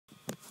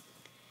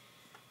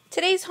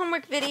Today's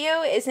homework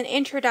video is an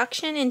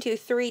introduction into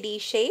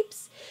 3D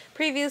shapes.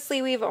 Previously,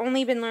 we've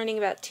only been learning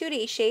about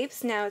 2D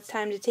shapes. Now it's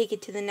time to take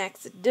it to the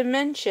next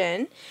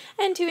dimension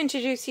and to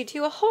introduce you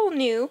to a whole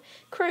new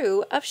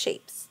crew of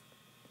shapes.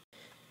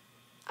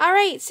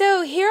 Alright,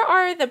 so here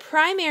are the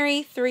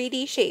primary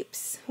 3D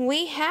shapes.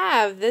 We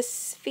have the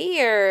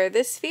sphere.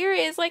 The sphere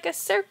is like a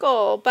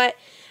circle, but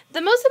the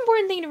most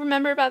important thing to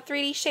remember about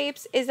 3D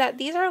shapes is that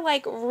these are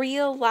like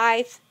real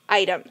life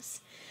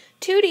items.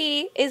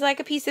 2D is like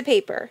a piece of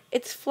paper.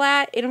 It's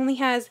flat, it only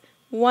has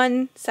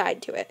one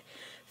side to it.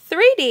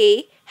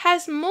 3D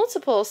has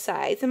multiple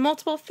sides and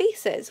multiple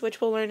faces, which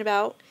we'll learn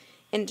about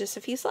in just a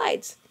few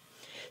slides.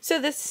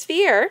 So the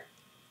sphere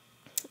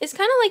is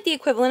kind of like the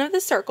equivalent of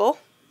the circle,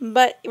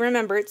 but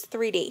remember it's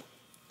 3D.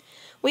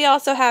 We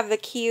also have the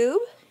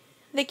cube.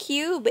 The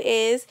cube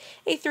is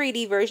a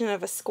 3D version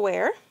of a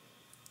square.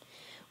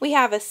 We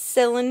have a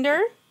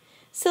cylinder.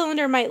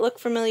 Cylinder might look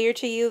familiar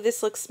to you.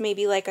 This looks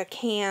maybe like a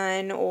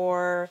can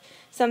or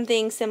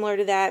something similar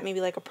to that,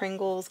 maybe like a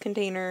Pringles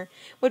container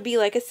would be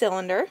like a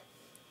cylinder.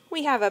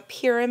 We have a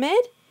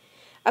pyramid.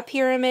 A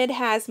pyramid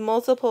has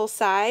multiple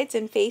sides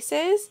and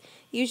faces,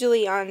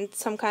 usually on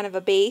some kind of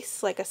a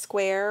base like a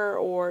square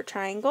or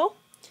triangle.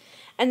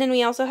 And then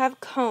we also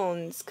have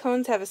cones.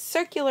 Cones have a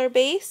circular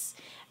base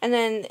and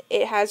then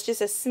it has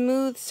just a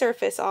smooth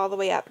surface all the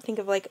way up. Think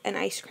of like an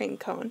ice cream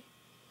cone.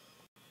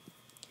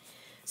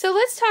 So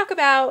let's talk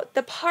about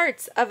the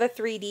parts of a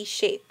 3D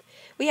shape.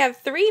 We have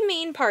three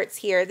main parts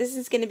here. This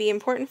is going to be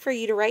important for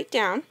you to write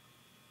down.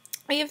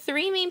 We have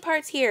three main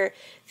parts here: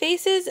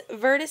 faces,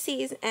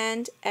 vertices,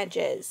 and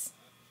edges.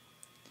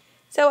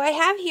 So I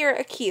have here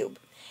a cube,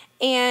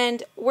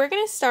 and we're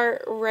going to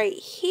start right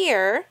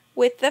here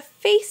with the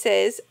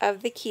faces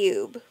of the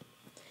cube.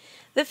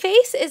 The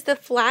face is the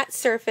flat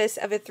surface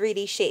of a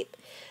 3D shape.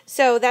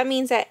 So that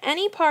means that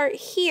any part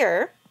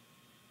here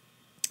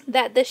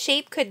that the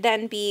shape could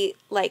then be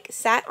like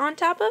sat on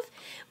top of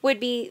would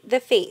be the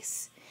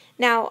face.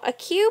 Now a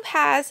cube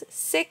has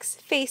 6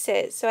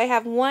 faces. So I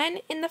have one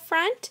in the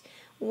front,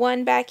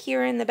 one back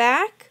here in the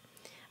back.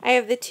 I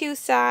have the 2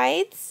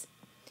 sides,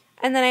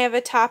 and then I have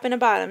a top and a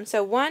bottom.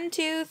 So 1,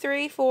 2,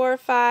 3, 4,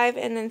 5,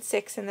 and then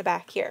 6 in the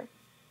back here.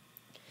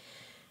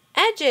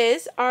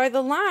 Edges are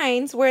the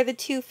lines where the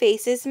 2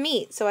 faces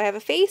meet. So I have a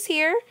face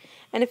here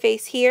and a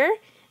face here.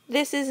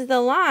 This is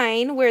the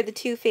line where the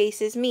 2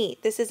 faces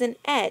meet. This is an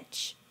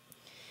edge.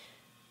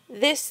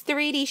 This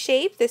 3D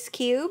shape, this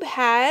cube,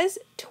 has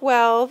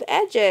 12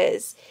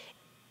 edges.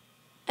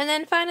 And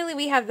then finally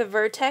we have the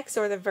vertex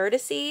or the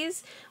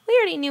vertices. We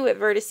already knew what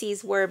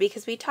vertices were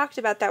because we talked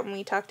about that when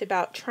we talked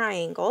about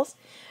triangles.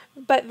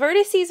 But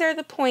vertices are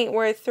the point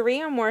where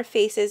 3 or more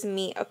faces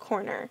meet a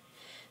corner.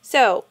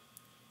 So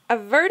a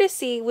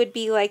vertice would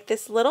be like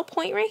this little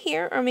point right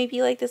here, or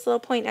maybe like this little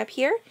point up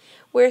here,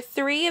 where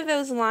 3 of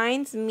those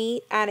lines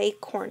meet at a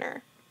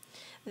corner.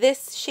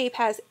 This shape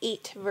has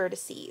 8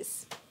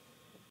 vertices.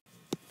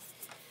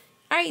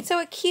 Alright,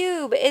 so a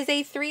cube is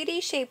a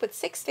 3D shape with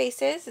 6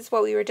 faces, is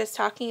what we were just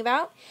talking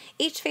about.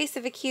 Each face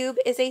of a cube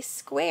is a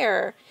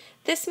square.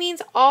 This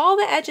means all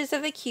the edges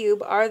of the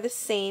cube are the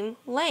same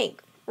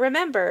length.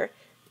 Remember,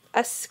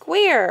 a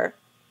square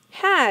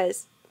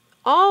has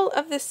all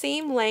of the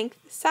same length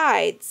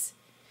sides.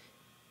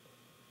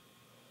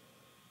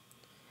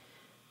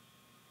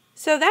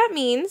 So that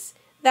means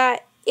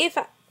that if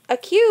a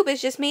cube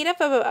is just made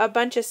up of a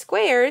bunch of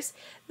squares,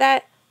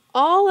 that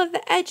all of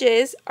the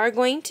edges are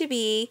going to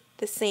be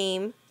the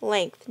same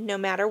length no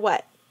matter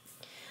what.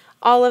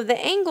 All of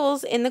the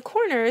angles in the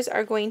corners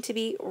are going to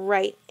be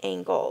right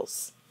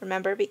angles.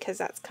 Remember, because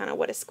that's kind of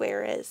what a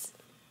square is.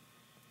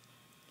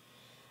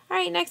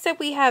 Alright, next up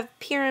we have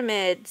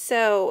pyramids.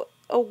 So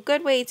a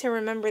good way to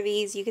remember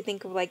these, you could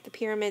think of like the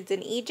pyramids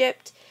in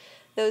Egypt.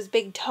 Those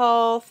big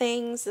tall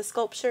things, the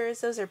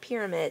sculptures, those are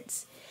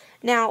pyramids.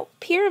 Now,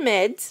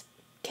 pyramids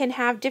can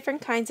have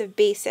different kinds of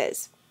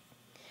bases.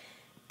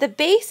 The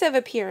base of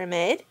a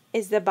pyramid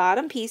is the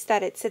bottom piece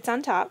that it sits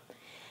on top.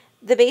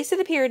 The base of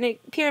the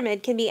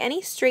pyramid can be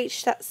any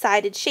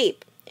straight-sided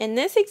shape. In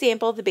this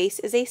example, the base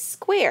is a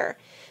square.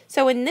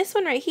 So in this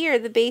one right here,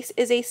 the base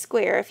is a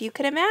square. If you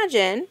could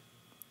imagine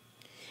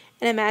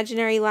an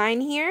imaginary line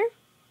here,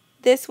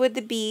 this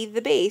would be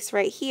the base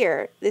right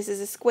here. This is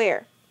a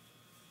square.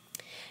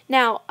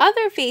 Now,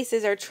 other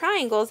faces are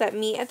triangles that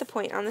meet at the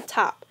point on the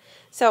top.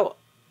 So,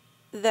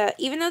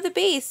 even though the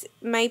base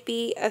might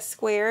be a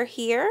square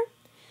here,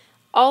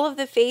 all of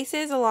the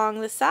faces along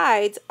the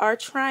sides are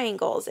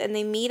triangles, and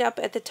they meet up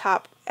at the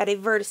top at a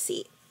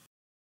vertice.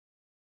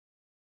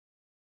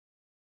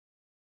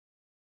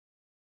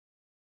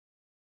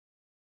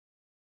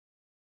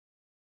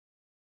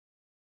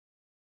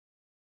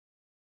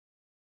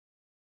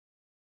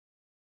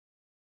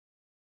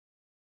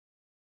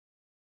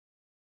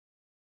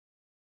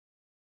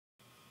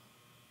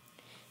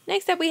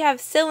 Next up we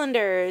have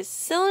cylinders.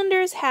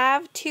 Cylinders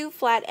have 2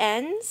 flat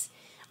ends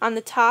on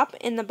the top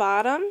and the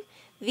bottom.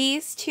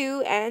 These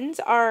 2 ends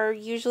are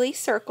usually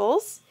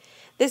circles.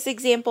 This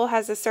example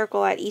has a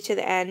circle at each of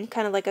the ends,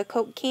 kind of like a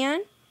Coke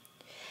can.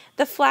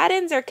 the flat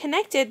ends are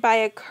connected by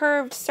a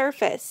curved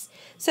surface.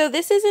 So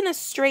this isn't a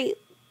straight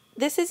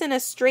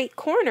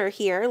corner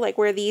here, like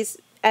where these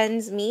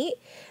ends meet.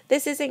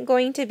 This isn't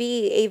going to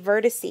be a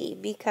vertice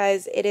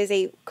because it is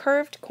a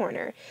curved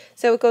corner.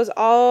 So it goes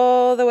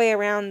all the way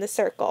around the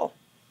circle.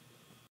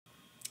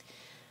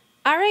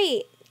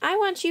 Alright, I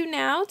want you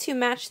now to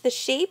match the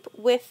shape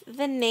with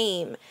the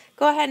name.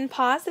 Go ahead and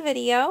pause the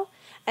video,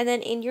 and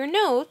then in your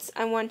notes,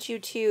 I want you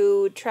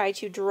to try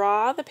to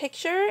draw the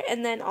picture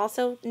and then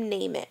also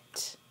name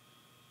it.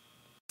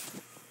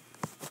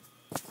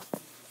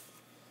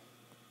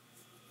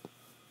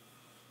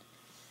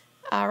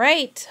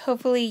 Alright,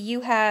 hopefully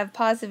you have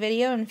paused the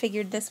video and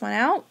figured this one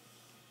out.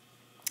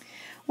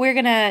 We're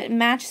going to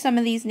match some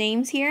of these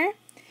names here.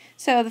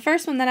 So the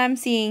first one that I'm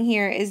seeing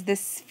here is the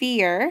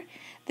sphere.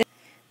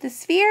 The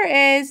sphere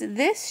is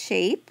this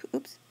shape.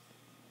 Oops.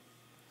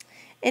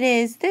 It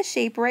is this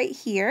shape right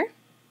here.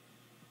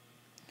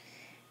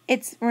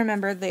 It's,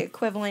 remember, the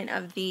equivalent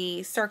of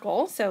the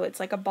circle, so it's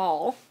like a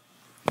ball.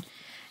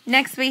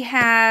 Next we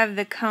have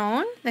the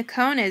cone. The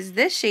cone is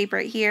this shape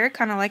right here,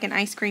 kind of like an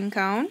ice cream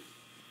cone.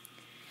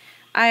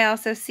 I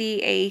also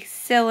see a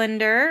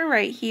cylinder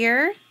right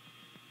here.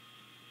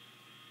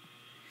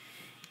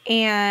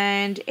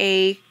 And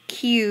a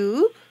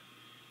cube.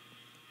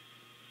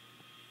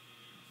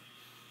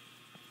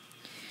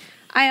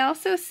 I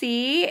also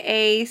see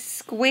a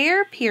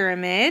square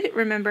pyramid,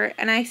 remember,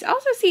 and I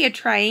also see a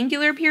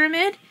triangular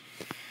pyramid.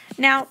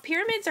 Now,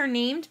 pyramids are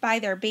named by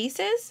their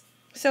bases,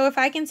 so if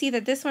I can see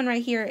that this one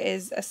right here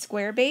is a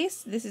square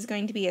base, this is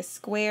going to be a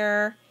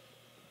square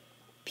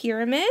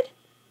pyramid.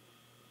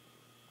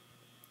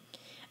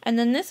 And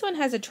then this one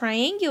has a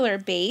triangular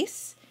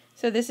base,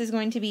 so this is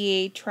going to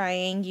be a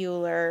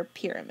triangular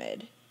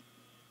pyramid.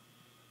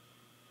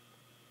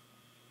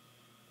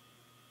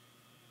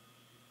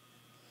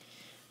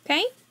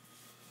 Okay,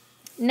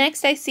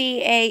 next I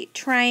see a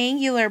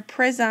triangular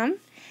prism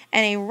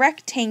and a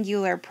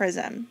rectangular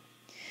prism.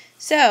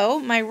 So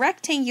my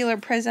rectangular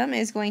prism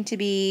is going to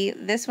be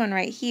this one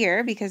right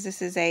here because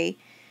this is a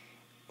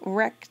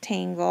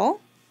rectangle.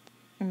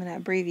 I'm going to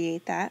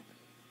abbreviate that.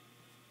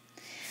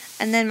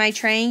 And then my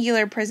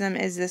triangular prism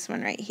is this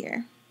one right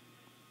here.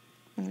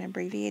 I'm going to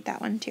abbreviate that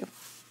one too.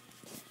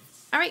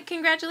 Alright,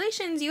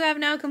 congratulations! You have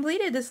now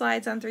completed the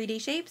slides on 3D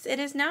shapes. It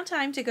is now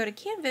time to go to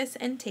Canvas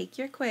and take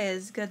your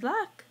quiz. Good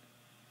luck!